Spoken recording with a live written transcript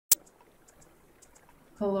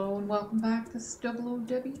Hello and welcome back. This is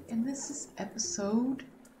Debbie, and this is episode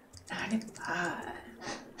 95,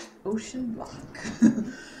 Ocean Block.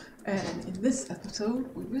 And in this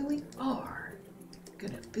episode, we really are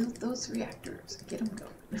gonna build those reactors and get them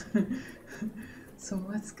going. So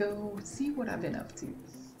let's go see what I've been up to.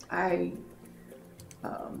 I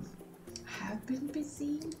have been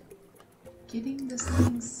busy getting this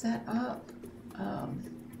thing set up.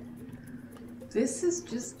 This is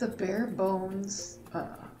just the bare bones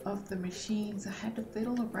of the machines. I had to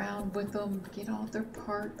fiddle around with them, get all their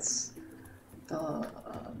parts, the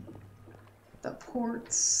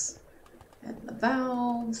ports, and the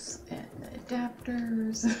valves, and the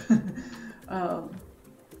adapters.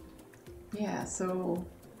 Yeah, so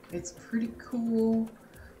it's pretty cool.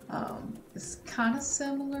 It's kind of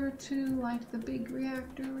similar to like the big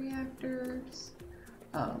reactors.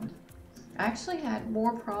 I actually had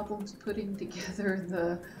more problems putting together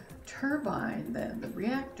the turbine than the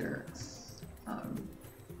reactor,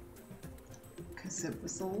 because it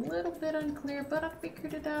was a little bit unclear, but I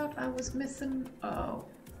figured it out. I was missing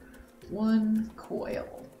one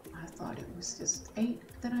coil. I thought it was just 8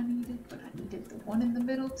 that I needed, but I needed the one in the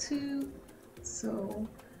middle too. So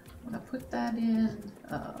when I put that in,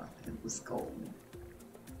 it was gold.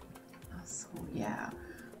 So yeah,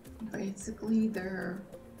 basically they're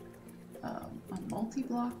a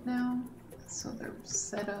multi-block now, so they're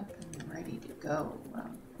set up and ready to go.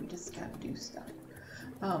 We just gotta do stuff.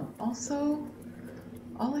 Also,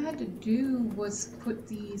 all I had to do was put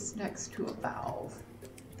these next to a valve,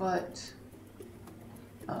 but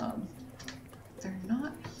they're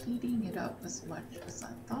not heating it up as much as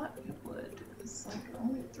I thought it would. It's like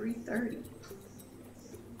only 330,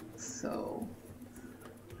 so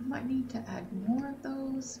I might need to add more of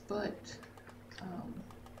those, but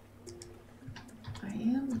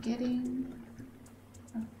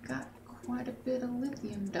I've got quite a bit of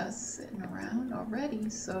lithium dust sitting around already,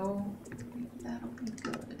 so maybe that'll be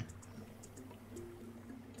good.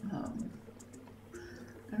 I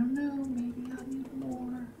don't know, maybe I'll need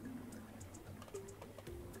more.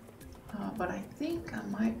 But I think I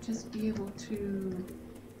might just be able to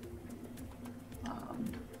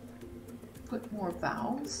put more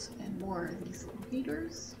valves and more of these little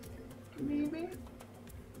heaters, maybe.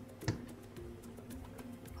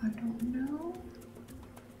 I don't know.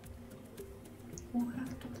 We'll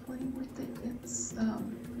have to play with it.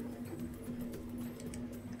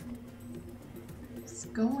 It's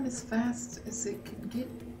going as fast as it can get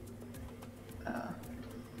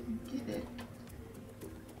it.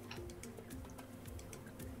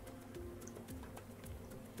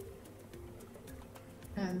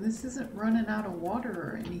 And this isn't running out of water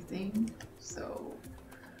or anything, so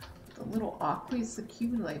the little aqueous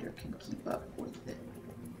accumulator can keep up with it.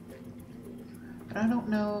 But I don't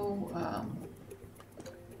know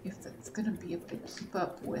if that's going to be able to keep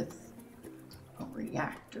up with a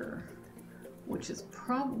reactor, which is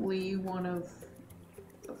probably one of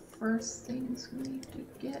the first things we need to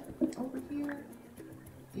get over here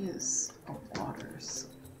is a water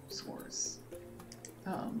source.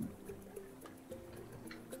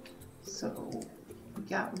 So we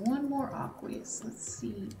got one more aqueous. Let's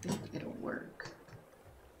see if it'll work.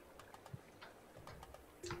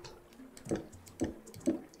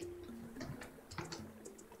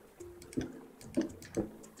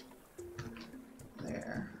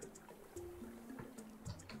 There.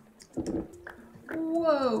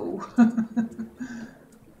 Whoa!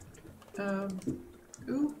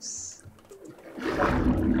 Oops. There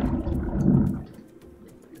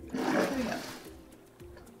we go.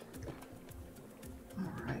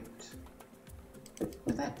 Alright.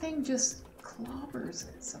 That thing just clobbers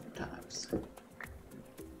it sometimes.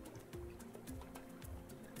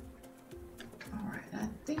 Alright, I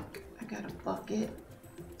think I got a bucket.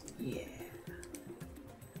 Yeah.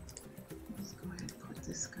 Let's go ahead and put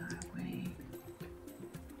this guy away.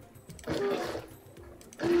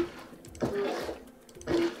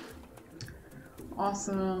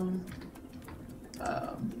 Awesome.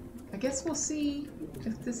 I guess we'll see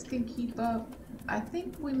if this can keep up. I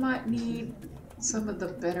think we might need some of the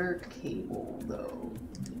better cable though.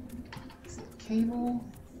 Is it cable?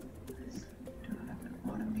 Do I have an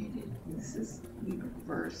automated? This is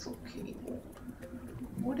universal cable.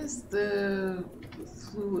 What is the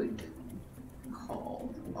fluid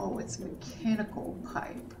called? Oh, it's mechanical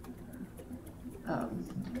pipe.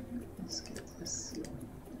 Let's get this.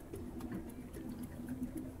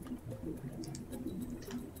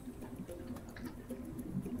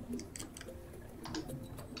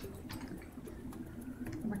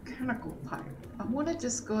 Mechanical pipe. I want to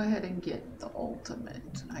just go ahead and get the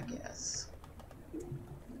ultimate, I guess.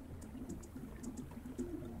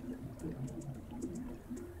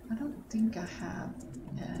 think I have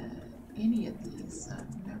any of these.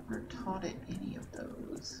 I've never taught it any of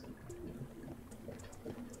those.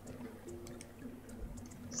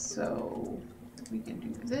 So we can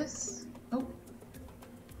do this. Oh,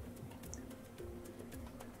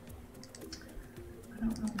 I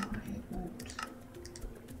don't know why it won't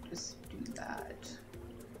just do that.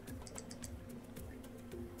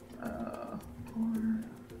 Or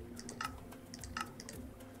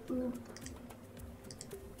boop.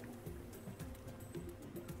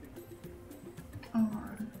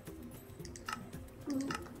 R,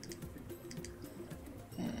 boop,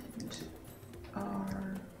 and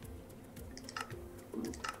R,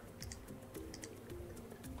 boop.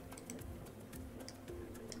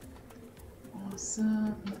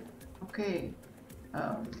 Awesome. Okay,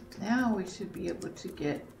 now we should be able to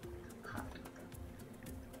get,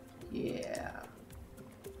 yeah.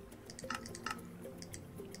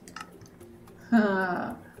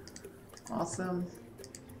 Awesome.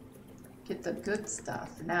 Get the good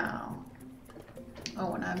stuff now.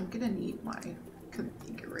 Oh, and I'm gonna need my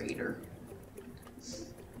configurator.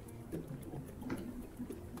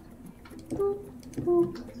 Boop,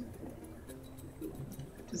 boop.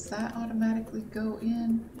 Does that automatically go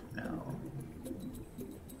in? No.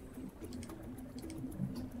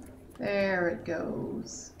 There it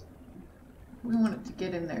goes. We want it to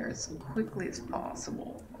get in there as quickly as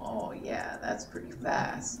possible. Oh yeah, that's pretty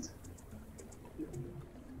fast.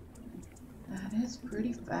 That is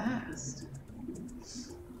pretty fast.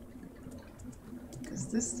 Because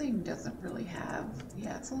this thing doesn't really have,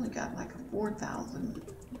 yeah, it's only got like a 4,000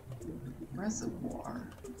 reservoir.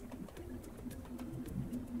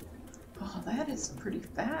 Oh, that is pretty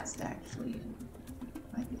fast actually,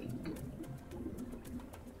 I think.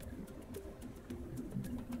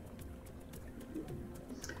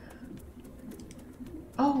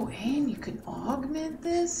 Oh, and you can augment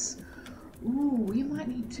this? Ooh, we might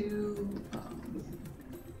need to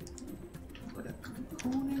put a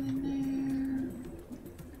component in there.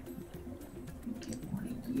 Get one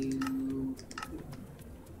of you.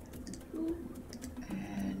 Ooh.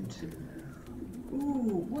 And,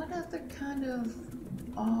 ooh, what other kind of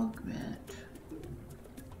augment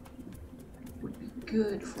would be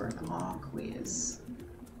good for an aqueous?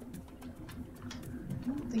 I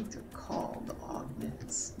don't think they're called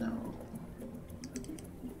augments, no.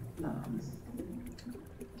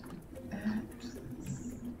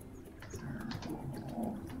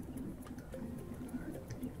 Thermal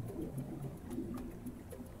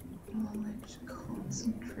knowledge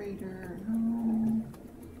concentrator, no.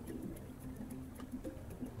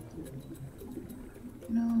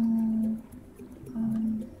 No.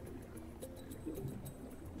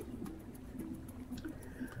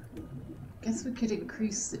 Guess we could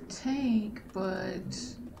increase the tank,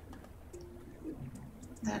 but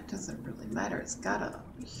that doesn't really matter. It's got a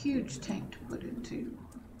huge tank to put into.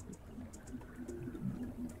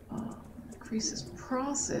 Increases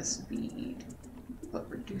process speed, but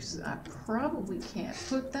reduces. I probably can't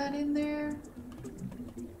put that in there.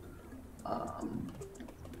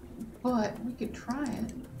 But we could try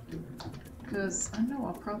it, because I know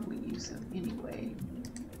I'll probably use it anyway.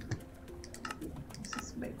 Let's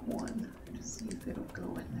just make one to see if it'll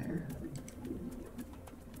go in there.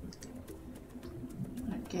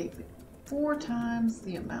 I gave it 4 times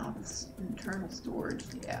the amount of internal storage.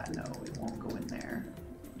 Yeah, no, it won't go in there.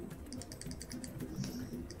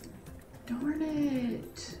 Darn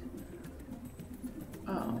it!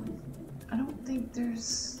 I don't think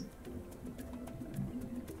there's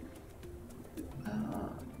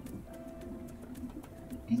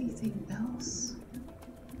anything else.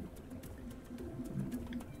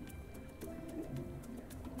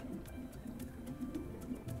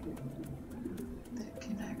 That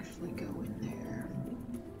can actually go in there.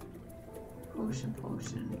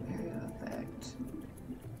 Potion, area effect.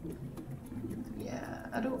 Yeah,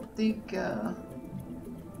 I don't think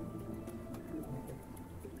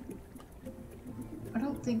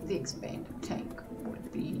the expanded tank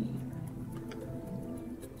would be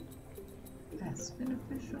as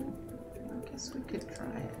beneficial. I guess we could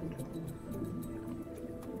try it.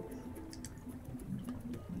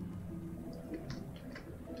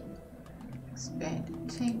 Expanded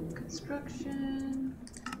tank construction.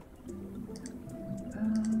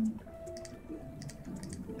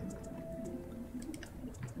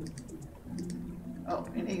 Oh,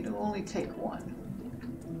 and it'll only take one.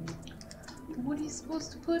 What are you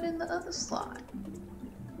supposed to put in the other slot?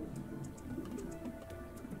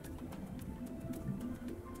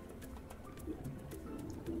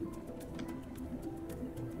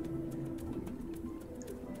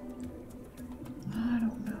 I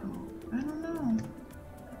don't know.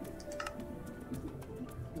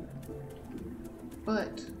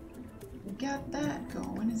 but we got that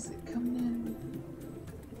going. Is it coming in?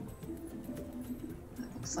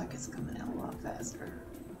 It looks like it's coming out a lot faster.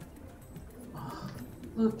 Oh,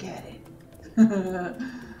 look at it.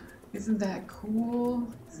 Isn't that cool?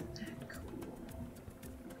 Isn't that cool?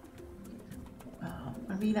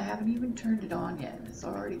 I mean, I haven't even turned it on yet, and it's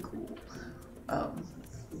already cool.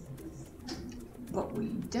 But we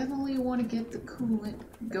definitely want to get the coolant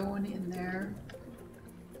going in there.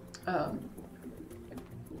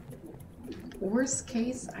 Worst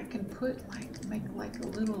case, I can put make like a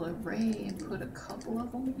little array and put a couple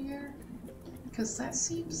of them here, because that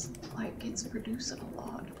seems like it's producing a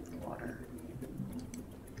lot of water.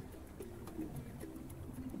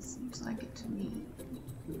 It seems like it to me.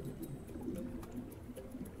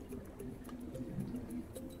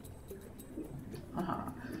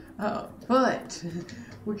 But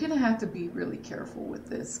we're gonna have to be really careful with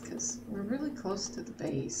this because we're really close to the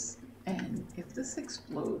base, and if this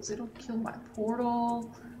explodes, it'll kill my portal,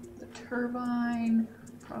 the turbine,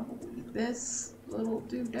 probably this little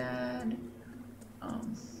doodad. I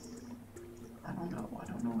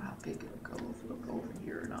don't know how big it'll go, if it'll go over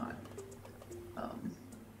here or not.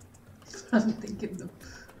 I'm thinking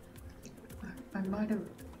I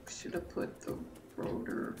should have put the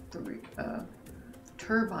rotor, the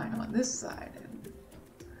turbine on this side and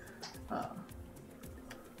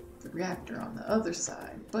the reactor on the other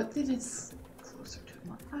side, but then it's closer to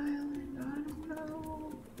my island. I don't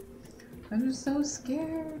know. I'm just so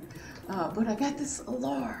scared. But I got this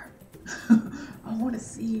alarm. I want to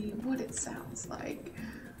see what it sounds like.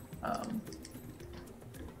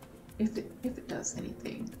 If it does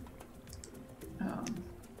anything. I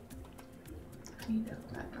need a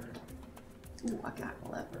lever. Ooh, I got a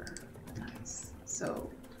lever. Nice. So,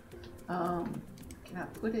 can I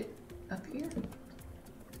put it up here?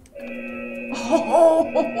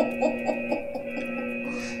 Oh,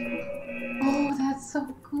 oh, that's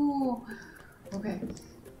so cool. Okay.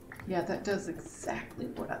 Yeah, that does exactly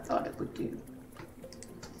what I thought it would do.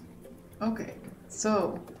 Okay,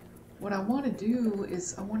 so what I want to do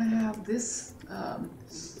is I want to have this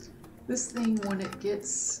this thing when it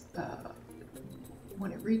gets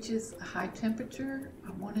when it reaches a high temperature,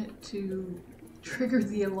 I want it to trigger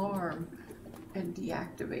the alarm and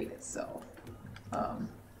deactivate itself.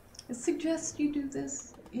 It suggests you do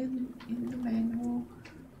this in the manual.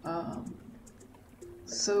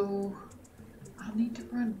 So I'll need to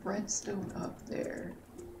run redstone up there.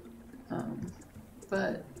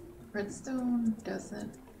 But redstone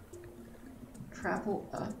doesn't travel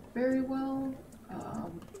up very well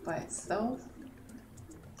by itself.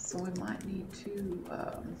 So we might need to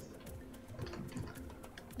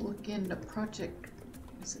look into Project,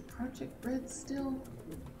 is it Project Red still?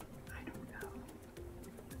 I don't know.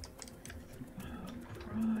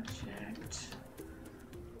 Project.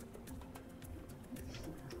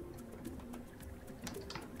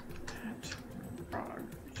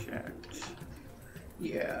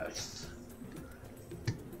 Yes.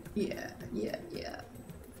 Yeah.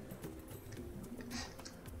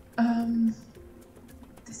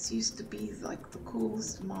 This used to be like the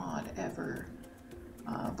coolest mod ever.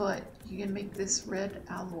 But you can make this red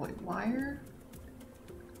alloy wire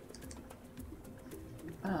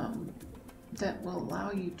that will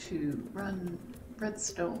allow you to run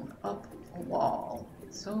redstone up a wall.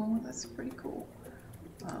 So that's pretty cool.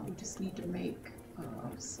 We just need to make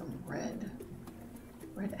some red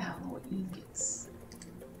alloy ingots.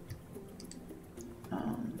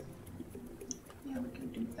 Yeah, we can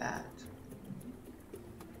do that.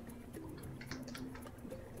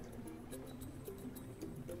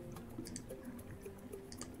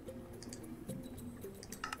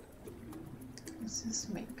 Let's just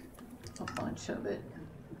make a bunch of it.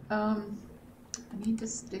 I need to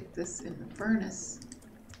stick this in the furnace.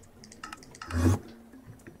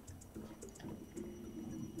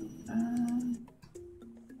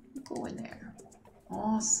 Go in there.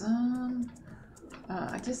 Awesome.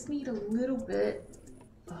 I just need a little bit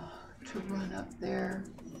to run up there.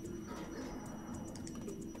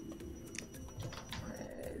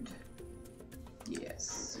 Red.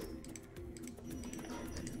 Yes.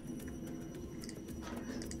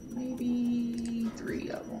 Maybe 3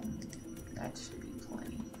 of them. That should be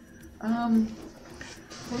plenty.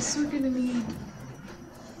 Plus we're gonna need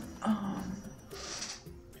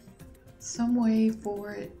some way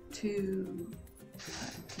for it to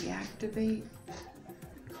deactivate.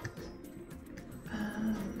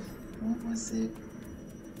 What was it?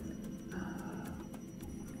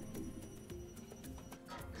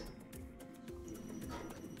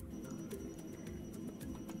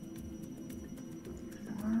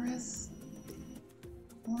 An RS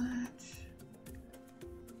latch.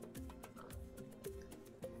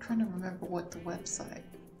 trying to remember what the website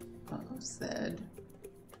said.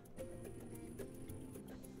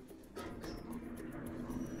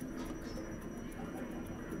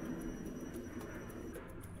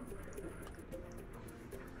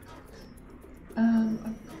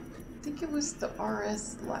 I think it was the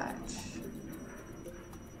RS latch.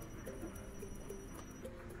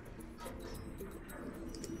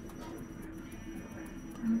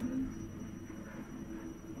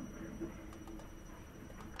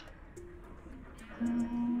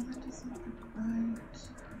 That doesn't look right.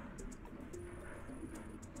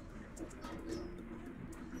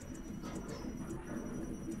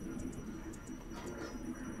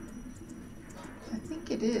 I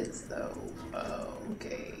think it is though.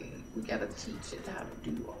 Okay, we gotta teach it how to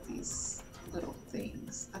do all these little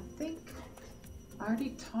things. I think I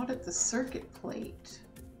already taught it the circuit plate.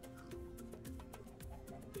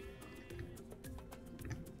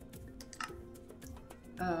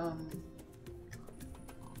 That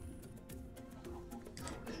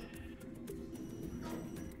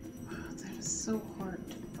is so hard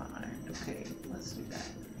to find. Okay, let's do that.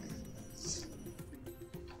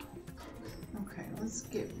 Okay, let's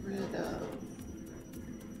get rid of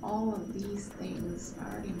all of these things.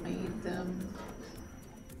 I already made them.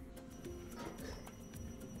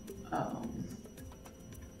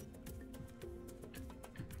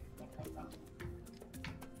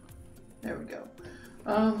 There we go.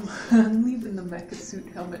 I'm leaving the mecha suit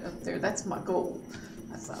helmet up there. That's my goal.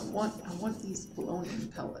 That's I want these blown-in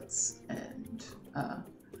pellets, and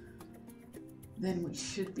then we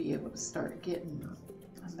should be able to start getting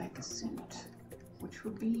a mecha suit, which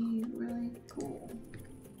would be really cool.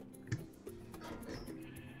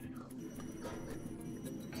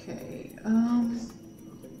 Okay.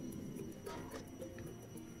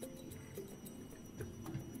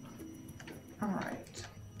 All right.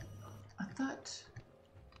 I thought.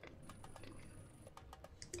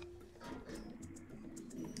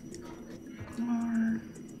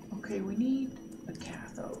 Okay, we need a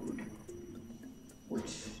cathode,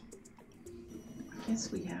 which I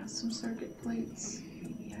guess we have some circuit plates.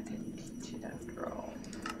 Maybe I didn't teach it after all.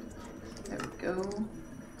 There we go.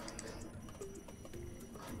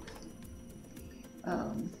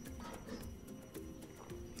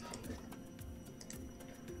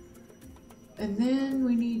 And then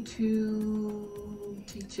we need to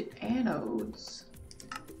teach it anodes.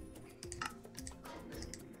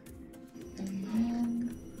 And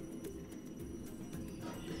then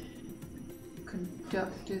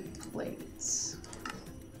conductive plates.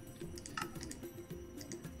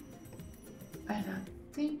 And I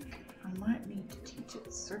think I might need to teach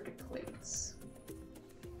it circuit plates.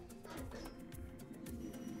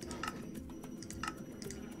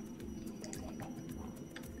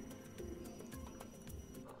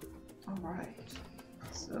 Alright,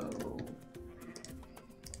 so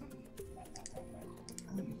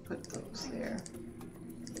let me put those there.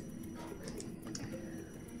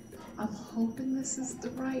 I'm hoping this is the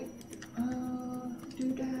right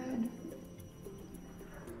doodad.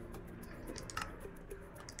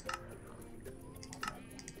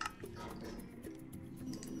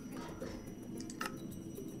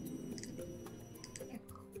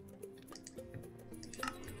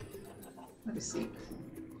 Let me see.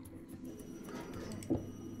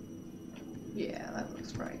 Yeah, that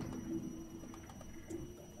looks right.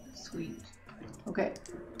 Sweet. Okay.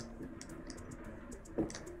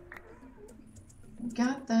 We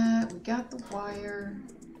got that. We got the wire.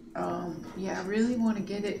 Yeah, I really want to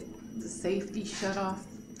get it the safety shut off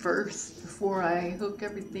first before I hook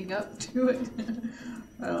everything up to it.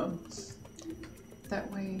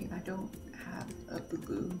 That way I don't have a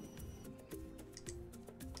boo-boo.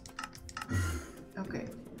 Okay.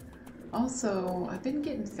 Also, I've been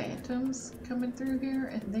getting phantoms coming through here,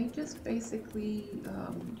 and they just basically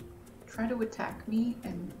try to attack me,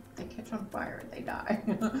 and they catch on fire and they die.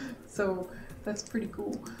 So that's pretty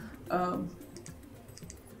cool.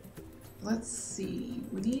 Let's see.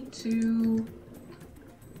 We need to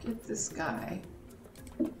get this guy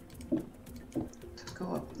to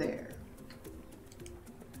go up there.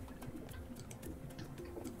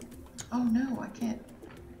 Oh no, I can't.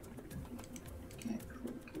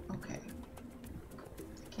 Okay.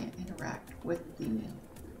 I can't interact with the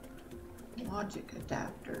logic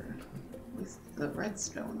adapter with the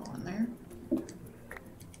redstone on there.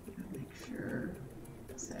 Make sure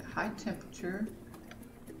it's at high temperature.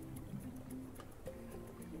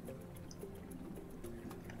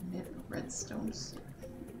 Knit redstones.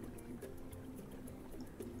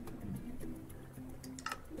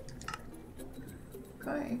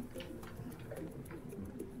 Okay.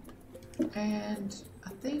 And I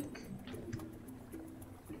think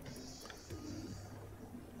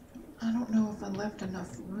left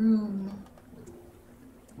enough room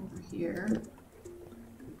over here.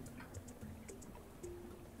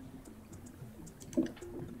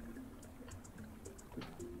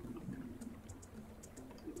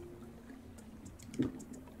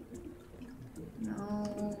 No.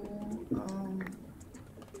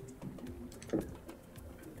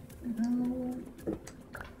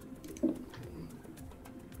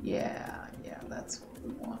 Yeah, that's what we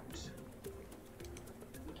want.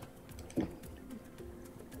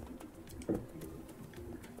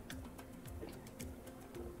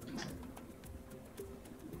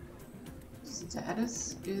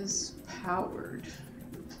 Status is powered.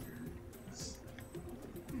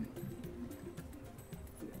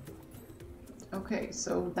 Okay,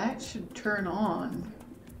 so that should turn on,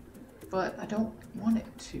 but I don't want it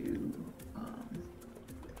to. I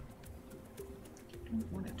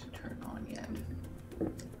don't want it to turn on yet.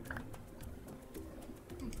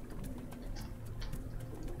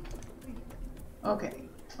 Okay,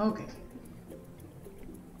 okay.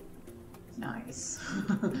 Nice.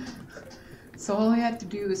 So all I have to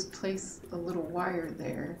do is place a little wire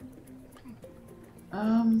there.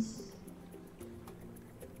 I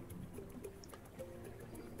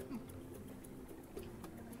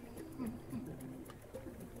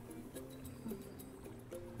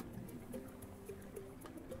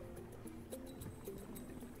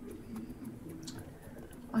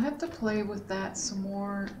have to play with that some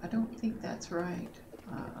more. I don't think that's right,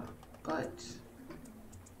 but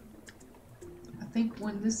I think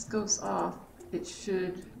when this goes off, it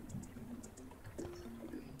should.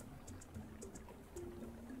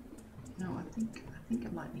 No, I think I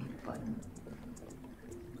might need a button.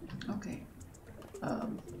 Okay.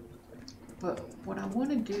 But what I want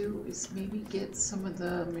to do is maybe get some of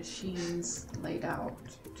the machines laid out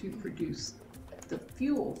to produce the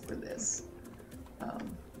fuel for this.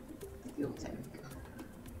 Fuel tank.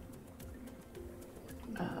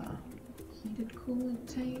 Heated coolant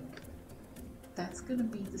tank. That's gonna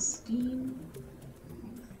be the steam.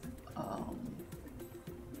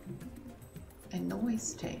 And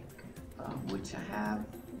noise tank, which I have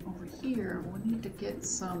over here. We'll need to get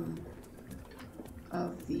some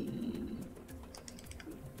of the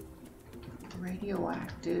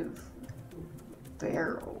radioactive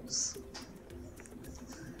barrels.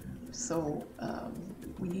 So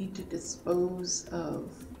we need to dispose of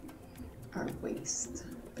our waste,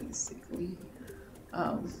 basically.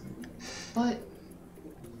 But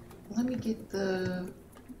let me get the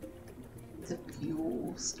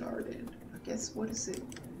fuel started. I guess, what is it?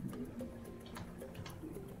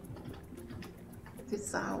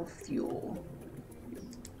 Fissile fuel.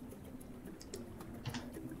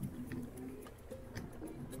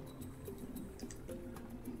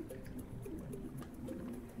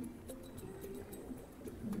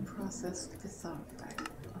 Process fissile fragment.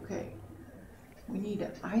 Okay. We need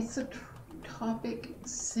an isotopic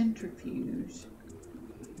centrifuge.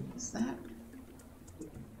 Is that?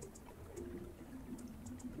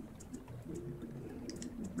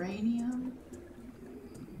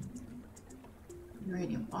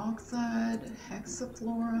 Uranium oxide,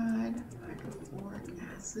 hexafluoride, hydrofluoric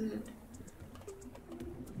acid.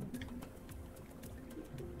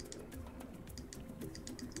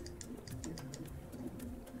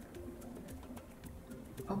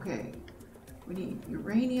 Okay, we need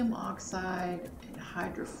uranium oxide and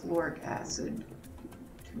hydrofluoric acid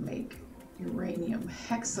to make uranium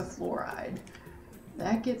hexafluoride.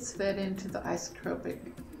 That gets fed into the isotopic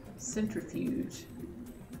centrifuge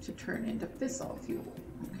to turn into fissile fuel.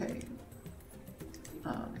 Okay.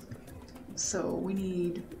 So we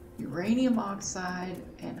need uranium oxide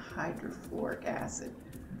and hydrofluoric acid.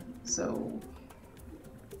 So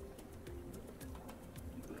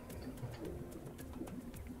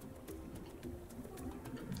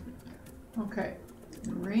okay,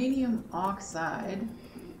 uranium oxide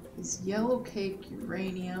is yellow cake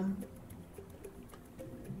uranium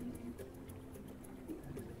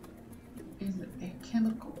in a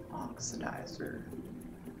chemical oxidizer.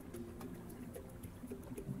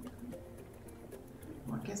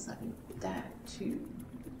 Well, I guess I need that too.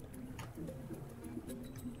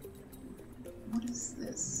 What is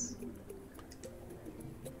this?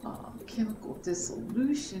 Chemical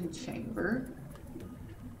dissolution chamber.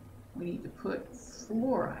 We need to put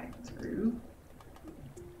fluoride through.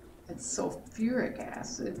 It's sulfuric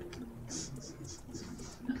acid.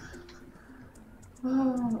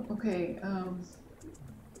 Oh, okay. I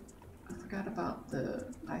forgot about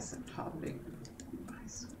the isotopic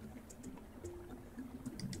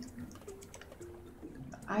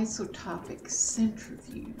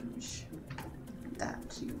centrifuge. That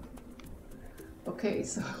too. Okay,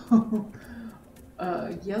 so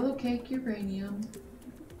Yellow cake uranium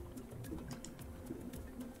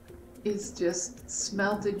is just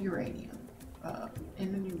smelted uranium in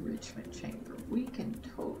an enrichment chamber. We can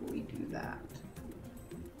totally do that.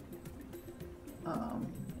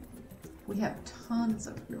 We have tons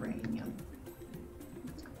of uranium,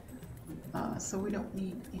 so we don't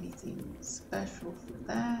need anything special for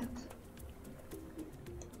that.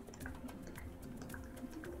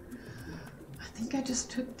 I think I just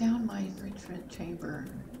took down my enrichment chamber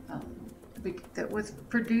that was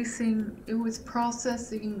producing, it was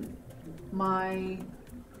processing my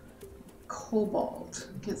cobalt,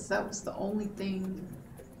 because that was the only thing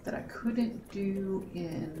that I couldn't do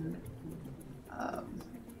in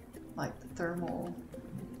like the thermal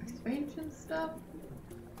expansion stuff.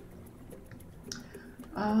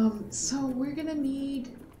 So we're gonna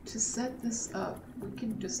need to set this up. We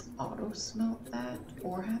can just auto smelt that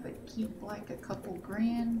or have it keep like a couple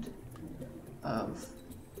grand of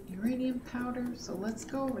uranium powder. So let's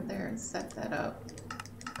go over there and set that up.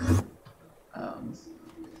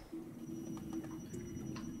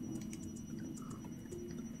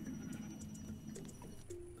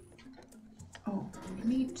 Oh, we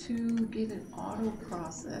need to get it auto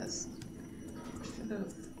processed. Should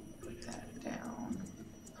have put that down.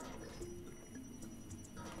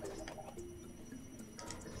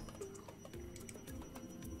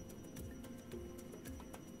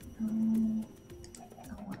 No,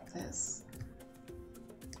 I want this.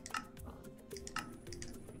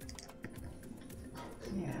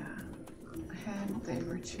 Yeah, I had the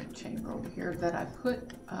enrichment chamber over here that I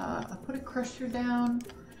put a crusher down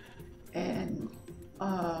and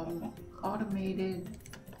automated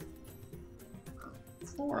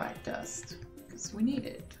fluoride dust because we need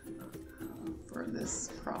it for this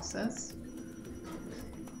process.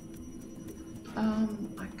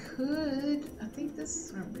 I think this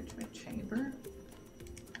is an enrichment chamber.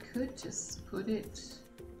 Could just put it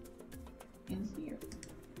in here.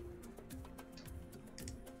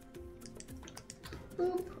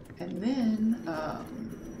 Boop. And then I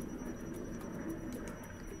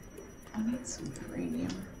need some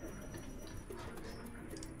uranium.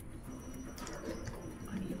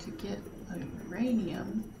 I need to get a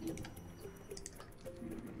uranium.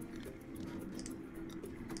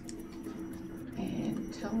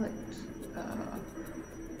 And tell it,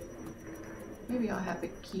 maybe I'll have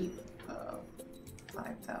it keep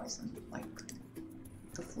 5,000, like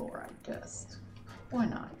the fluoride dust. Why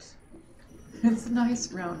not? It's a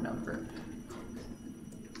nice round number.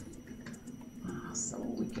 So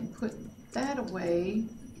we can put that away.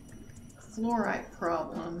 Fluoride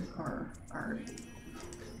problem, or our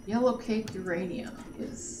yellow cake uranium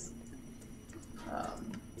is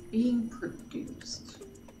being produced.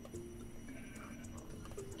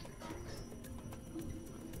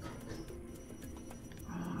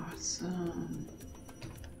 Awesome.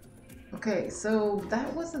 Okay, so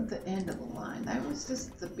that wasn't the end of the line. That was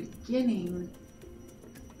just the beginning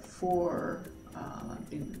for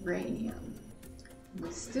uranium.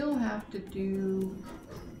 We still have to do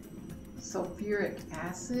sulfuric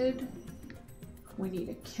acid. We need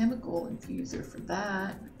a chemical infuser for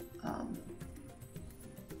that.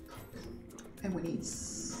 And we need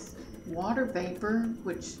water vapor,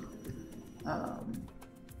 which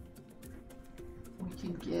we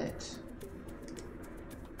can get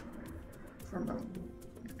from a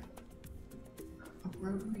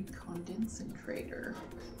rotary condensator.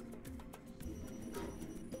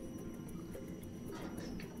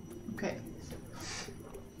 Okay.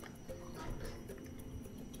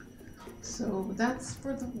 So that's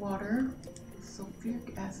for the water,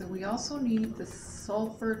 sulfuric acid. We also need the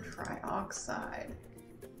sulfur trioxide,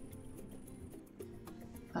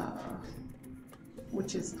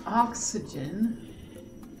 which is oxygen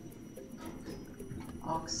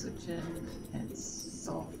and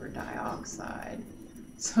sulfur dioxide.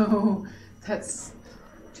 So that's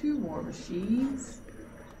 2 more machines.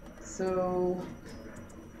 So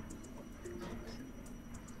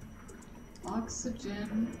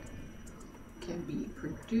oxygen can be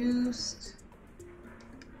produced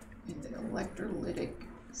in the electrolytic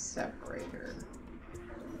separator.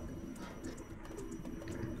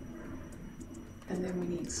 And then we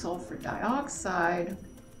need sulfur dioxide,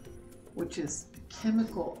 which is a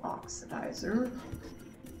chemical oxidizer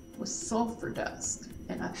with sulfur dust.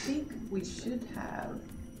 And I think we should have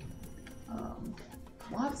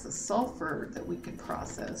lots of sulfur that we can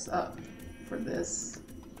process up for this.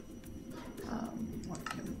 What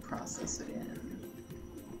can we process it in?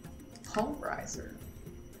 Pulverizer.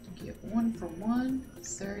 Get 1 for 1.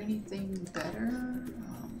 Is there anything better?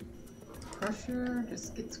 Crusher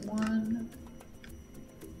just gets 1.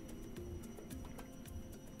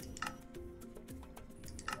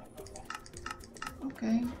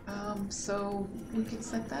 Okay, so we can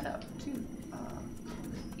set that up too.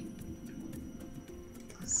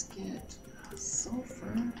 Let's get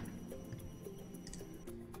sulfur.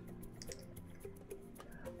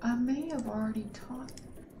 I may have already taught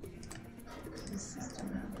this system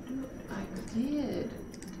how to do it. I did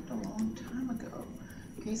a long time ago.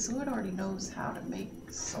 Okay, so it already knows how to make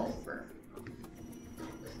sulfur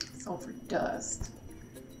dust.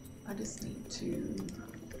 I just need to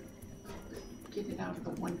get it out of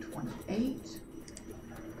the 128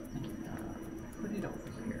 and put it over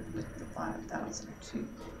here with the 5002.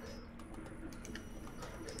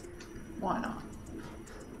 Why not?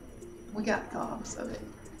 We got gobs of it.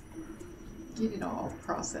 Get it all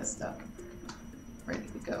processed up, ready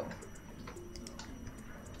to go.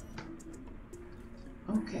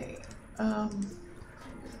 Okay,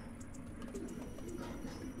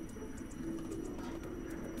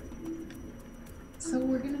 so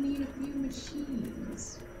we're gonna need a few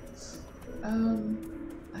machines.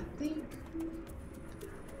 I think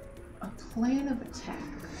a plan of attack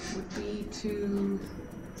would be to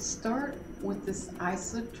start with this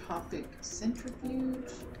isotopic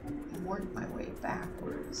centrifuge and work my way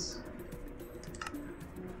backwards.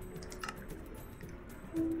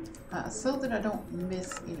 So that I don't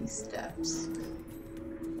miss any steps.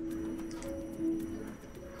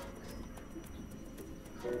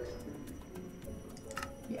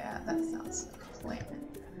 Yeah, that sounds like a plan.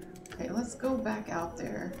 Okay, let's go back out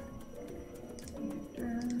there.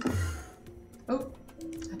 Oh,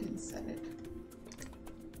 I didn't set it.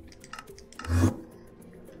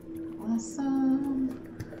 Awesome.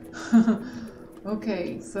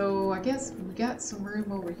 Okay, so I guess we got some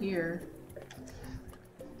room over here.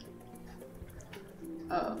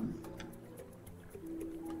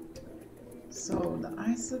 So the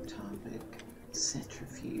isotopic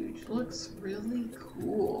centrifuge looks really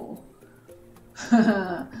cool.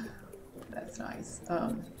 That's nice.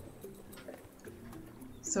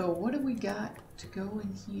 So what do we got to go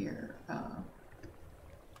in here?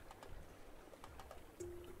 It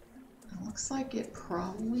looks like it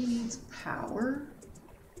probably needs power.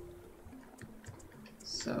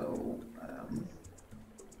 So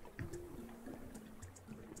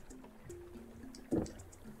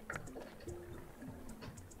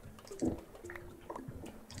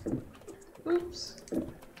oops.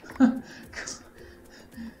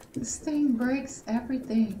 This thing breaks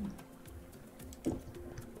everything.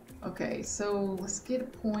 Okay, so let's get a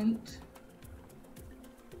point.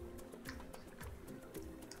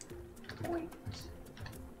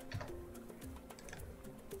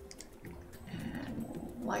 And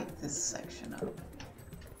we'll light this section up.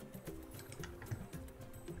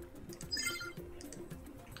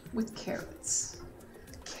 With carrots.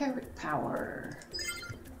 Carrot power.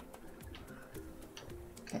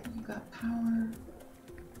 Okay, you got power.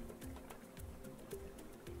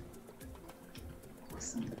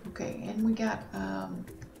 Awesome. Okay, and we got,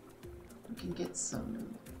 we can get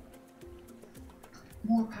some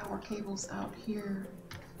more power cables out here.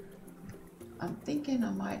 I'm thinking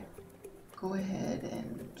I might go ahead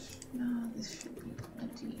and, no, this should be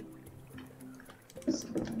plenty. So,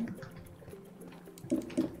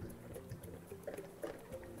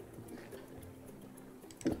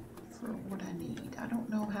 for what I need, I don't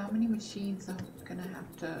know how many machines I'm gonna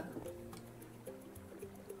have to.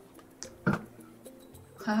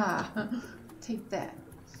 Haha, take that.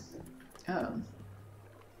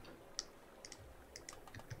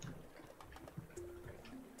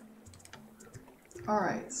 All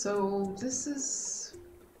right, so this is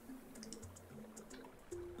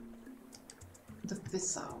the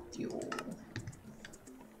fissile fuel.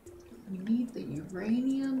 We need the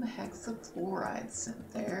uranium hexafluoride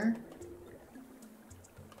sent there.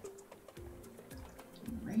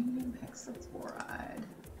 Uranium hexafluoride,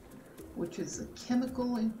 which is a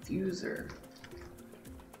chemical infuser.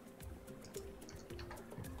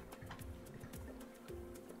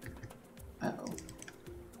 Uh-oh.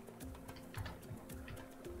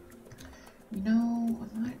 You know,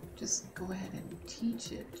 I might just go ahead and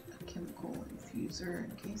teach it a chemical infuser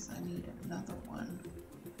in case I need another one.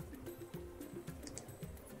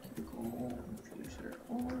 Chemical infuser,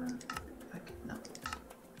 or I could not.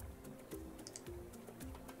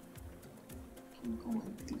 Chemical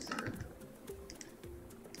infuser.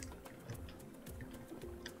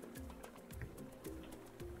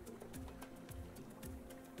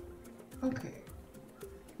 Okay,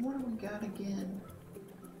 what do we got again?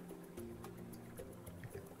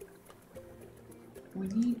 We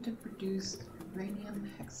need to produce uranium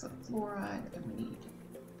hexafluoride, and we need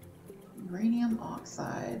uranium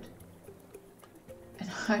oxide and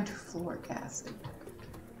hydrofluoric acid.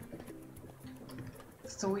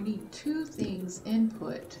 So we need two things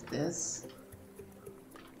input to this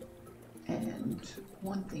and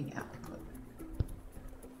one thing output.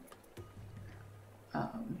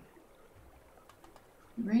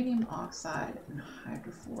 Uranium oxide and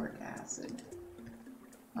hydrofluoric acid.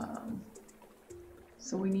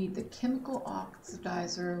 So we need the chemical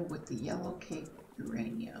oxidizer with the yellow cake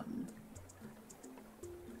uranium.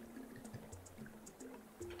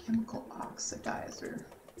 Chemical oxidizer.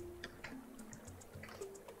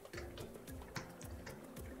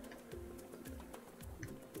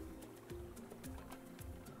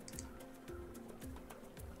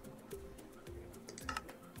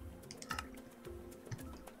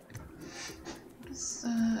 What is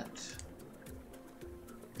that?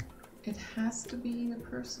 It has to be a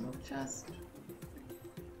personal chest.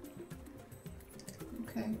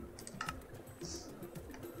 Okay.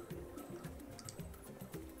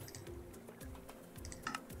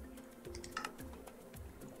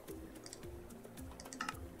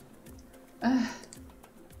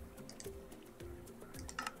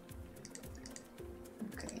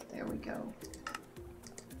 Okay, there we go.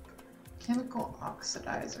 Chemical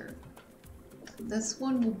oxidizer. This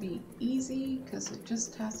one will be easy because it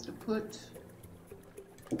just has to put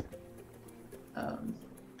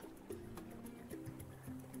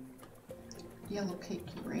yellow cake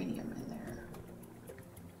uranium in there.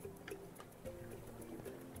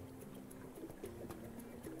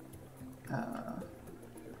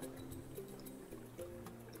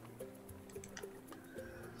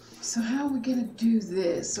 So how are we gonna do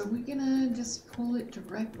this? Are we gonna just pull it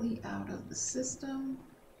directly out of the system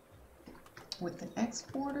with an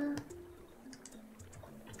exporter?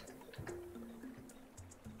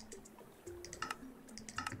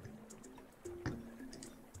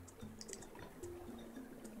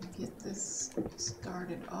 Get this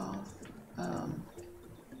started off.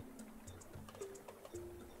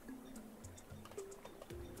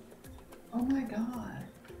 Oh my God.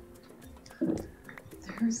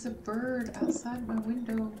 There's a bird outside my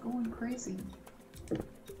window going crazy.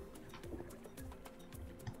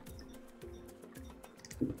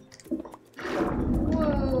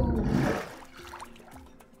 Whoa!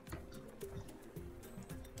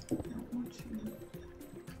 I don't want you.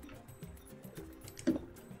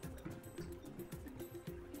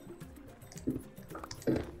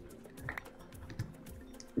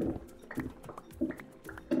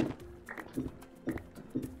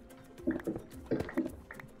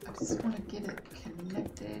 I just want to get it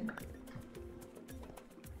connected.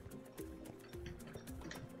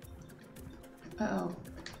 Uh-oh,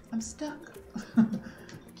 I'm stuck.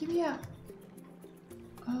 Get me out.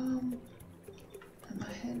 Am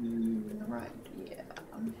I heading in the right? Yeah,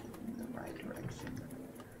 I'm heading in the right direction.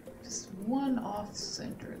 Just one off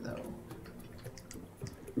center though.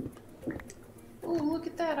 Oh, look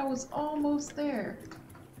at that, I was almost there.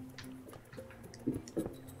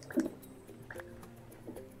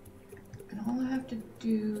 And all I have to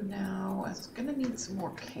do now, I'm gonna need some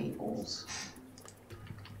more cables.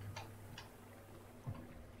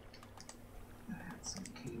 I have some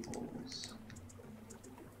cables.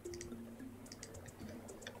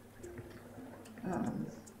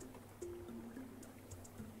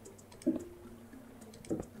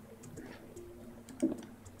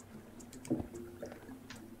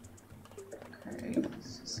 Okay,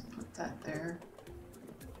 let's just put that there.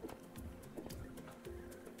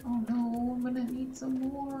 Oh no, I'm gonna need some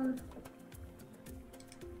more.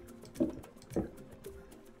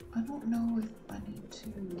 I don't know if I need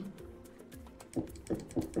to.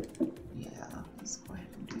 Yeah, let's go ahead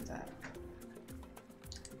and do that.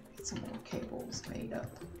 Get some more cables made up.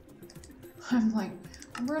 I'm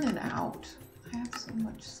running out. I have so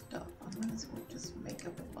much stuff. I might as well just make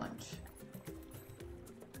up a bunch.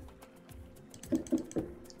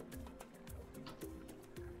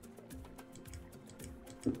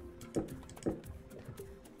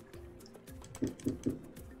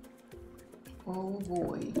 Oh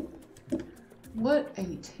boy. What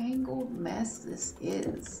a tangled mess this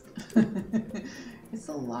is. It's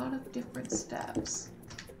a lot of different steps.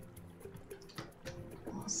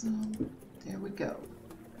 Awesome. There we go.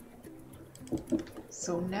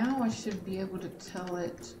 So now I should be able to tell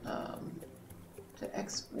it to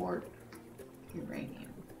export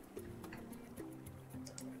uranium.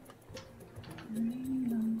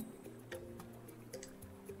 Uranium.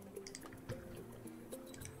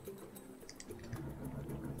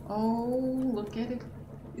 Oh, look at it.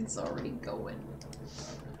 It's already going.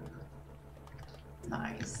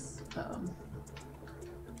 Nice.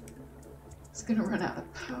 It's gonna run out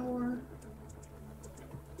of power.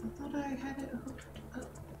 I thought I had it hooked up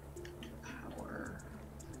to power.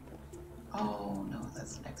 Oh no,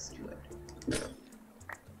 that's next to it.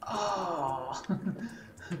 Oh,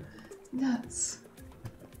 nuts.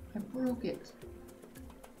 I broke it.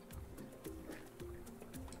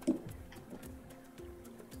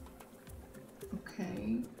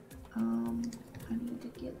 Okay, I need to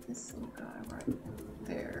get this little guy right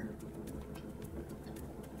there.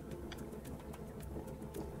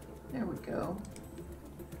 There we go.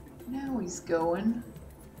 Now he's going.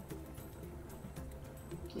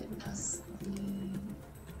 Getting us the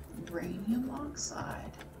uranium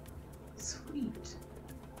oxide. Sweet.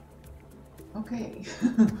 Okay,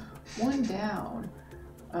 one down.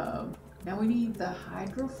 Now we need the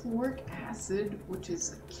hydrofluoric acid, which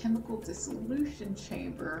is a chemical dissolution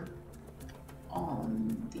chamber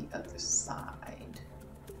on the other side.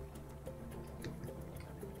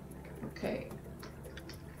 Okay.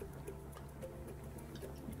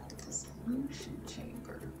 Dissolution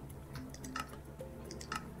chamber.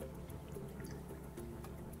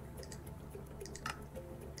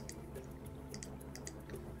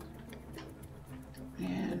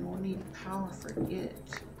 And we'll need power for it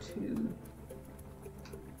too.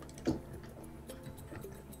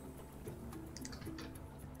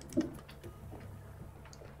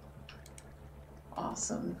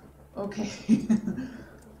 Awesome. Okay.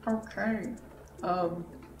 Okay.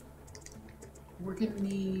 We're gonna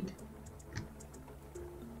need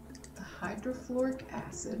the hydrofluoric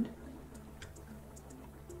acid,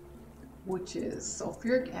 which is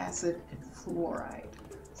sulfuric acid and fluoride.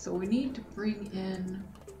 So we need to bring in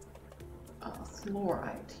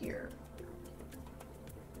fluoride here.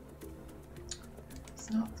 It's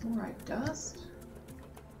not fluoride dust.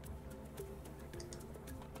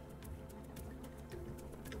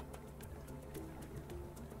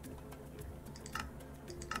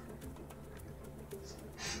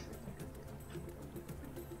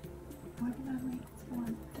 Why did I make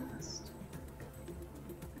fluoride dust?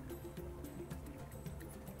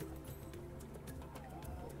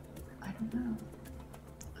 I don't know.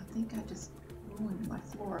 I think I just ruined my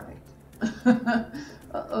fluoride.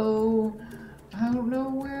 Uh-oh. I don't know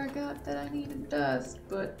where I got that I needed dust,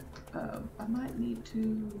 but I might need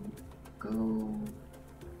to go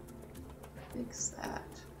fix that.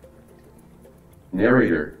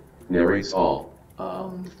 Narrator narrates all.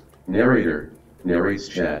 Narrator narrates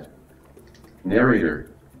chat.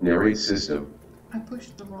 Narrator narrates system. I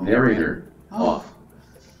pushed the wrong Narrator button. off.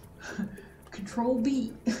 Control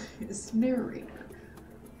B is narrator.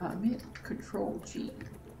 I meant Control G.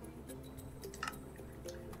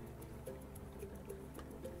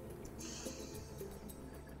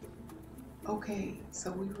 Okay,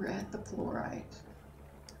 so we were at the fluoride.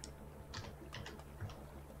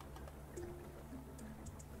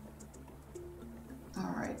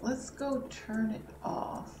 Alright, let's go turn it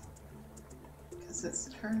off, because it's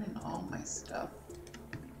turning all my stuff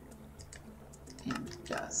into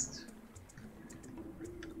dust.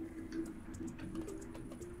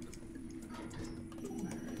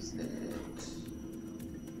 Where is it?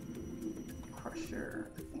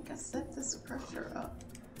 Crusher. I think I set this crusher up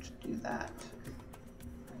to do that.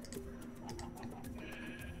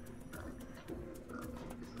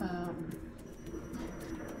 I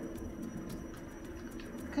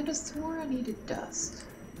could have swore I needed dust.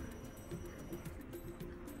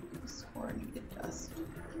 I swore I needed dust.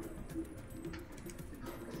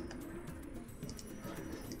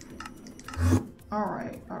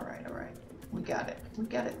 Alright, alright, alright. We got it. We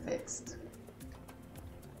got it fixed.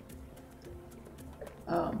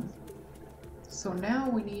 So now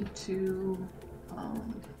we need to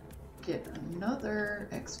get another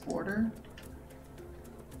exporter.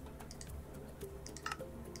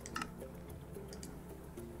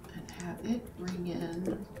 And have it bring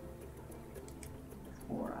in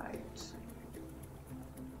fluoride.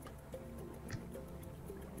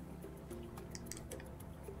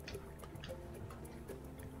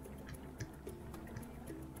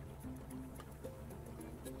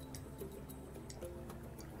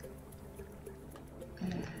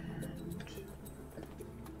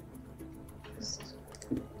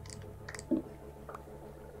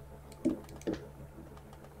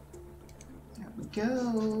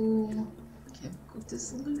 Go. Chemical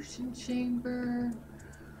dissolution chamber.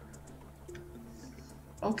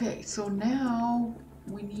 Okay, so now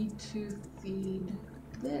we need to feed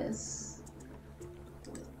this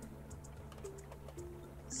with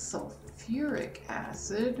sulfuric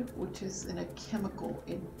acid, which is in a chemical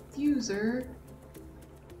infuser.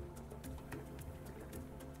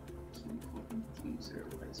 Chemical infuser,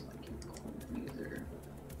 where's my chemical infuser?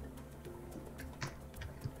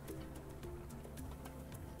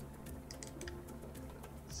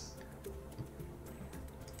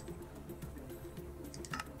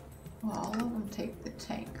 Well, all of them take the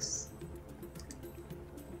tanks.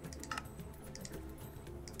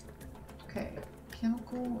 Okay,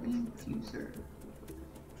 chemical infuser.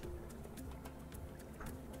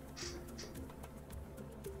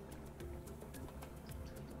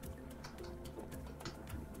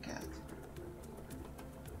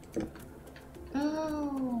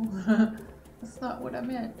 No, that's not what I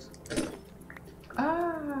meant.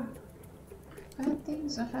 Ah, bad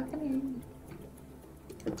things are happening.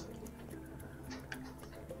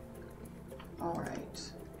 All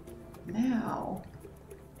right, now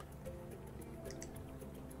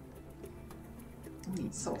we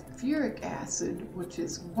need sulfuric acid, which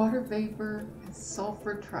is water vapor and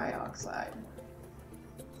sulfur trioxide.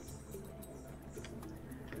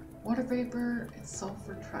 Water vapor and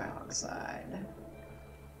sulfur trioxide.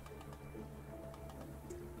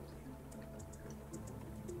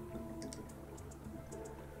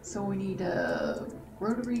 So we need a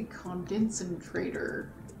rotary condensator.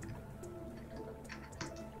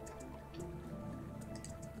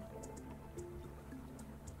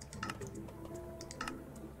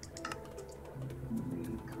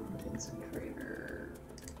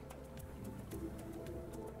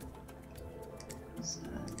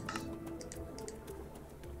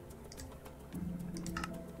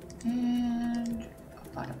 And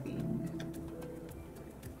bada bing.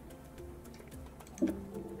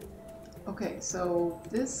 Okay, so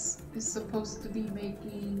this is supposed to be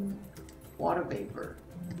making water vapor.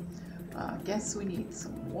 I guess we need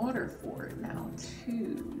some water for it now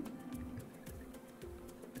too.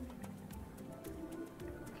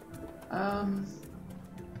 I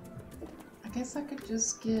guess I could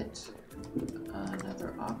just get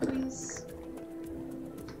another aqueous.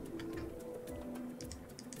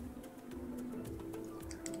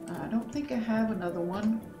 I don't think I have another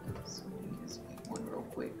one, so let me just make one real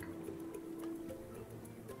quick.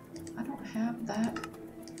 I don't have that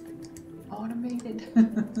automated.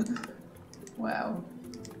 Wow.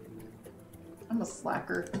 I'm a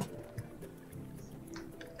slacker.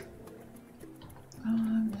 I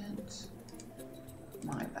meant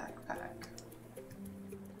my backpack.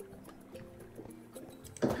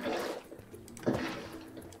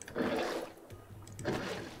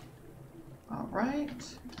 All right,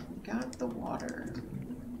 we got the water.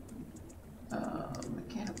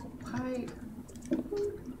 Mechanical pipe.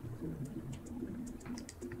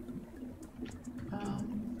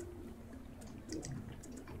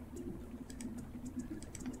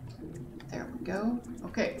 There we go.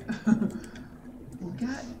 Okay.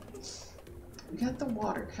 we got the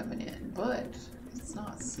water coming in, but it's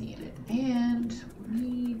not seeing it. And we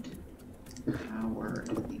need power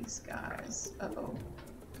to these guys. Uh-oh.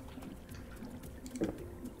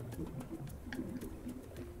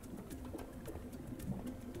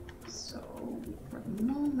 So for the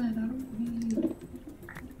moment, I don't need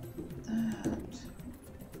that.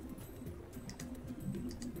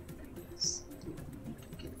 Let's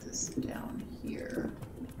get this down here.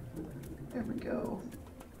 There we go.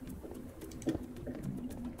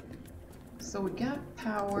 So we got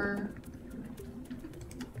power.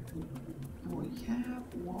 We have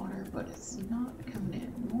water, but it's not coming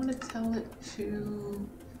in. We want to tell it to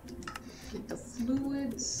get the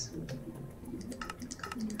fluids.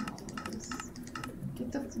 Clear all of this.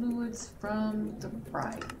 Get the fluids from the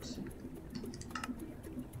right.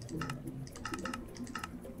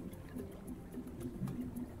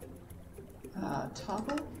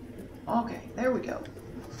 Toggle. Okay, there we go.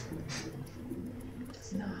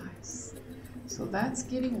 Nice. So that's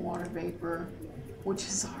getting water vapor, which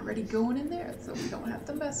is already going in there, so we don't have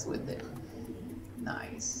to mess with it.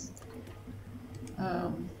 Nice.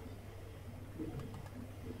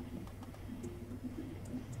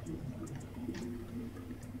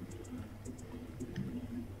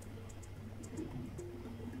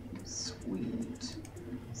 Sweet.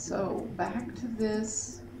 So back to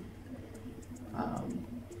this.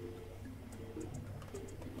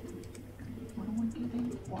 What am I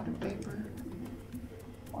getting? Water vapor.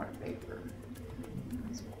 Water vapor.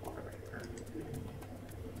 That's water vapor.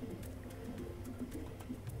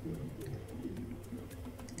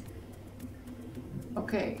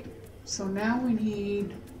 Okay, so now we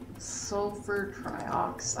need sulfur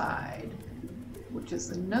trioxide, which is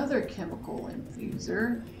another chemical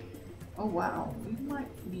infuser. Oh wow, we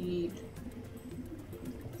might need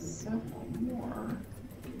several more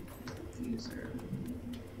infuser.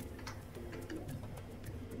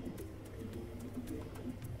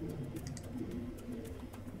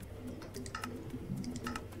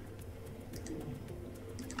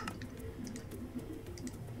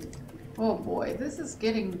 Oh boy, this is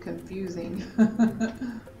getting confusing.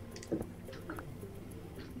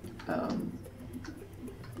 I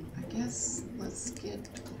guess let's get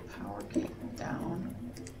the power cable down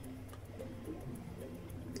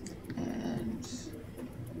and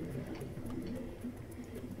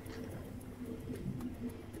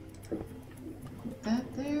put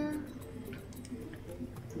that there.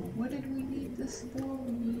 What did we need this for?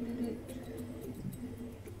 We needed it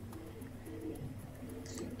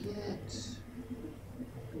to get...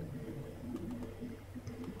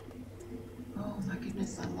 Oh my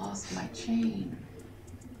goodness, I lost my chain.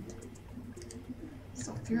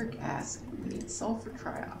 Sulfuric acid. We need sulfur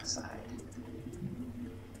trioxide.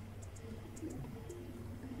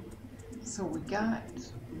 So we got...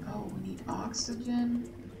 Oh, we need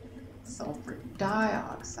oxygen, sulfur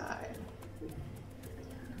dioxide.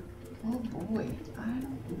 Oh boy, I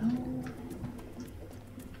don't know.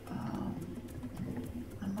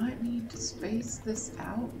 I might need to space this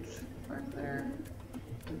out further.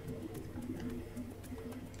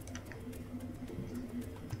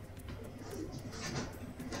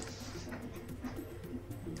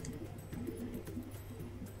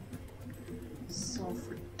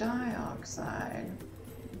 Sulfur dioxide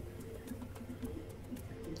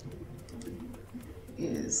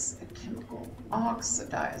is a chemical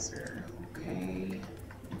oxidizer, okay?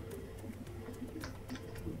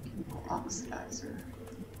 Chemical oxidizer.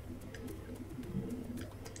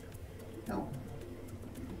 No.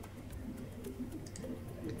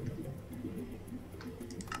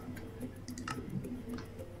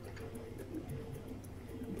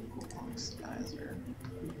 Chemical oxidizer.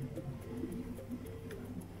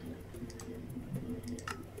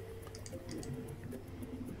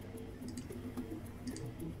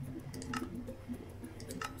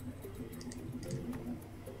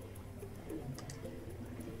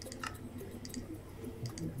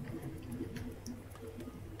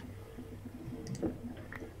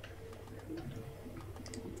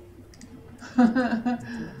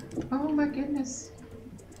 Oh my goodness.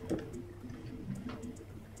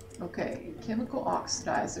 Okay, chemical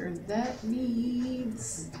oxidizer that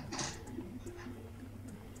needs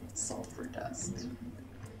sulfur dust.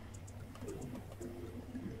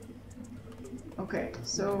 Okay,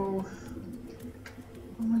 so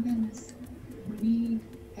oh my goodness. We need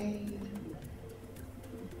a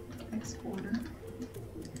exporter.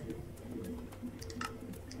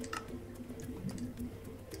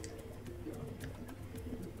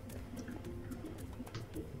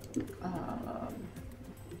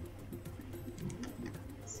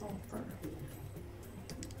 Sulfur.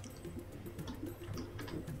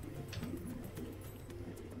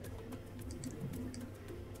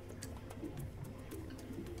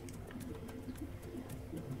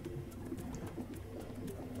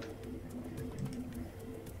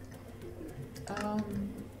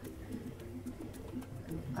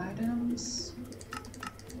 Items.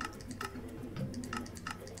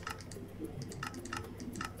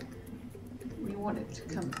 We want it to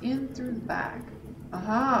come in through the back.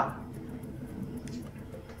 Aha!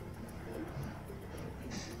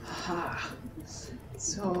 Aha!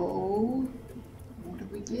 So, what are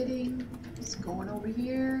we getting? It's going over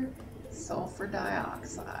here. Sulfur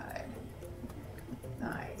dioxide.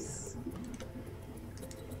 Nice.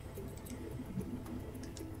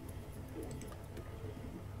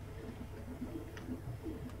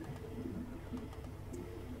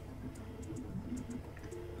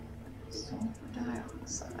 Sulfur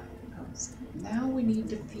dioxide. Now we need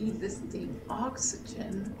to feed this thing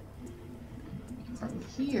oxygen from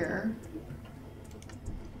here.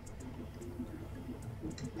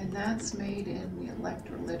 And that's made in the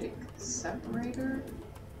electrolytic separator.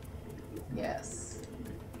 Yes.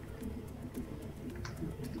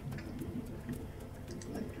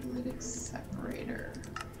 Electrolytic separator.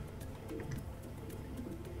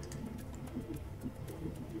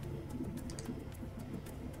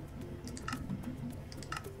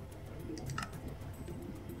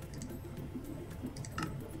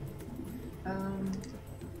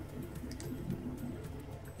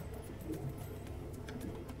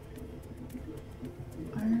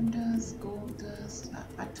 Iron dust, gold dust.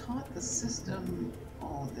 I taught the system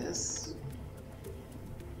all this.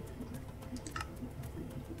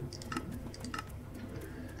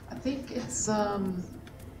 I think it's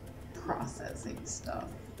processing stuff.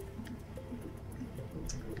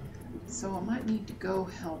 So I might need to go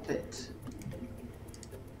help it.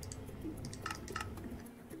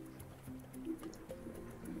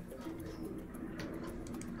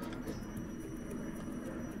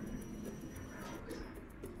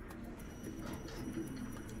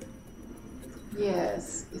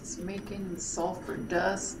 Yes, it's making sulfur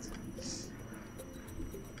dust.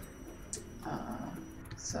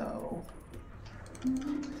 So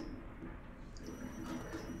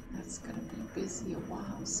it's gonna be busy a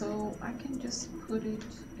while, so I can just put it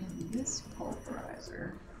in this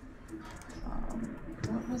pulverizer.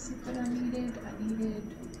 What was it that I needed? I needed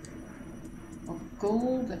a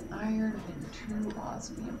gold, an iron, and 2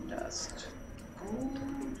 osmium dust. Gold,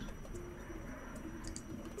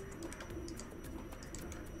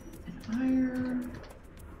 an iron,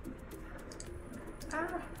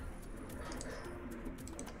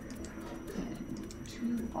 and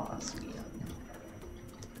 2 osmium.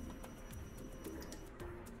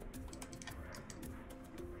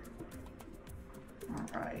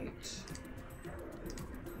 Alright.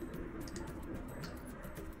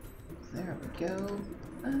 There we go.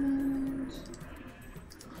 And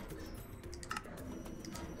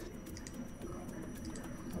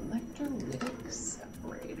electrolytic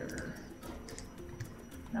separator.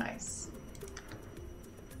 Nice.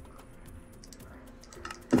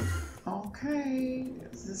 Okay,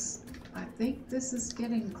 I think this is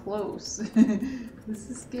getting close. This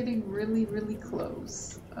is getting really, really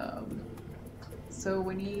close. So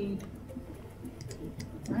we need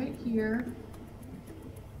right here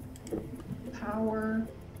power,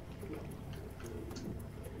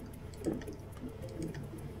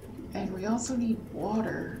 and we also need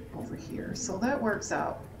water over here. So that works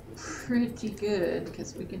out pretty good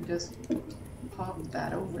because we can just pop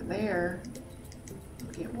that over there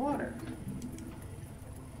and get water.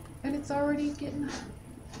 And it's already getting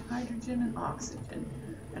hydrogen and oxygen.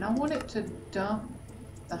 And I want it to dump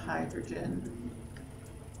the hydrogen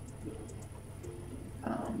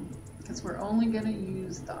because we're only going to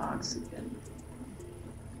use the oxygen.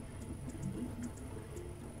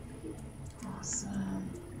 Awesome.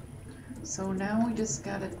 So now we just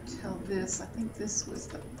got to tell this, I think this was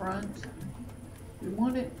the front. We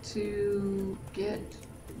want it to get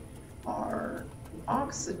our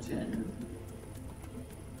oxygen,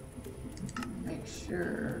 make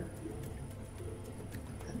sure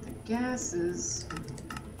that the gases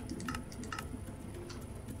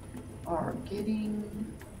are getting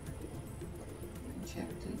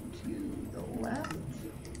injected to the left.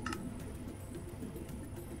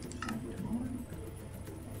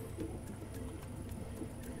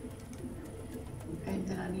 And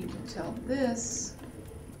then I need to tell this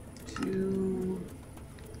to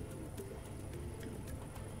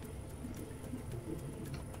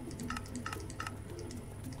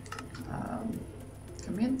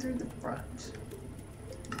come in through the front.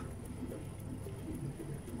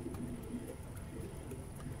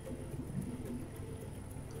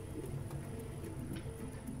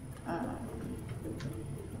 Not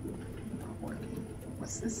working.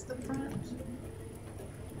 Was this the front? I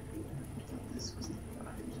thought this was the front.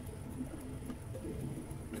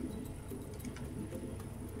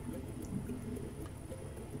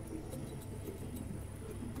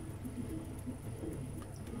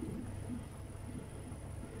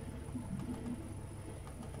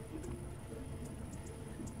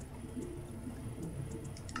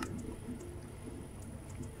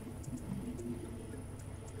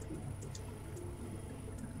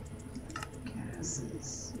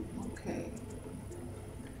 Gases. Okay.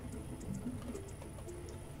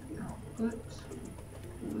 Output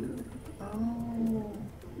blue. Oh,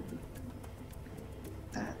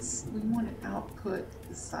 we want to output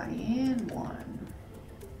the cyan one.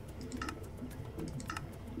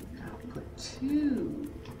 Output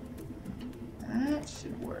 2. That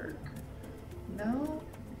should work. No?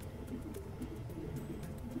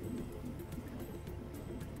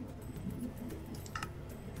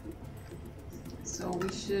 So we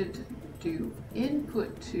should do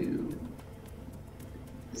input 2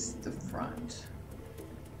 is the front.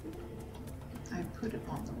 I put it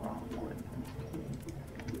on the wrong one.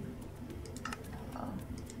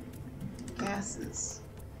 Gases.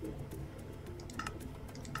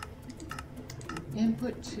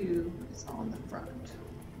 Input 2 is on the front.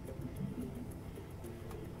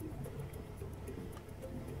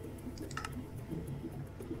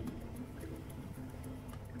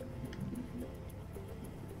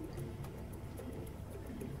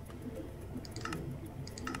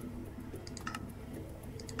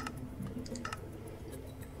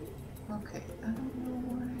 Okay, I don't know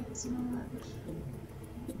why it's not.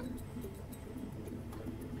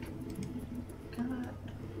 Got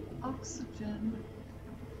oxygen.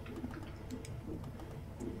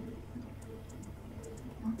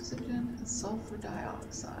 Oxygen and sulfur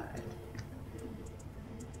dioxide.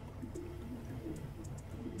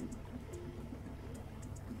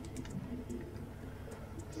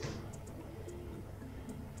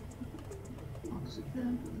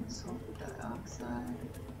 Oxygen and sulfur dioxide.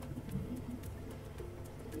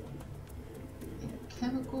 In a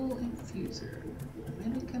chemical infuser. I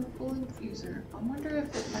made a chemical infuser. I wonder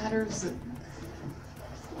if it matters that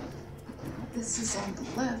this is on the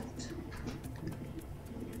left.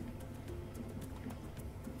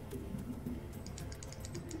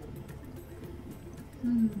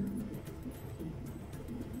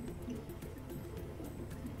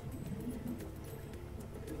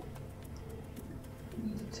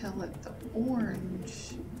 Need to tell it the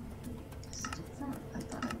orange is the front. I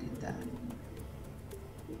thought I did that.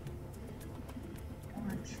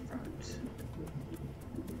 Orange front.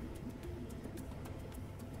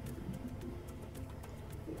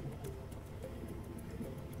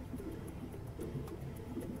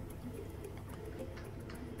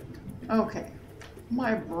 Okay,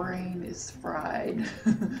 my brain is fried.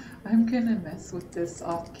 I'm gonna mess with this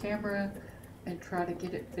off camera and try to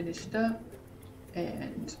get it finished up.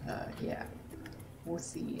 And yeah, we'll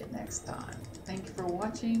see you next time. Thank you for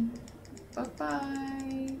watching.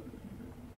 Bye-bye.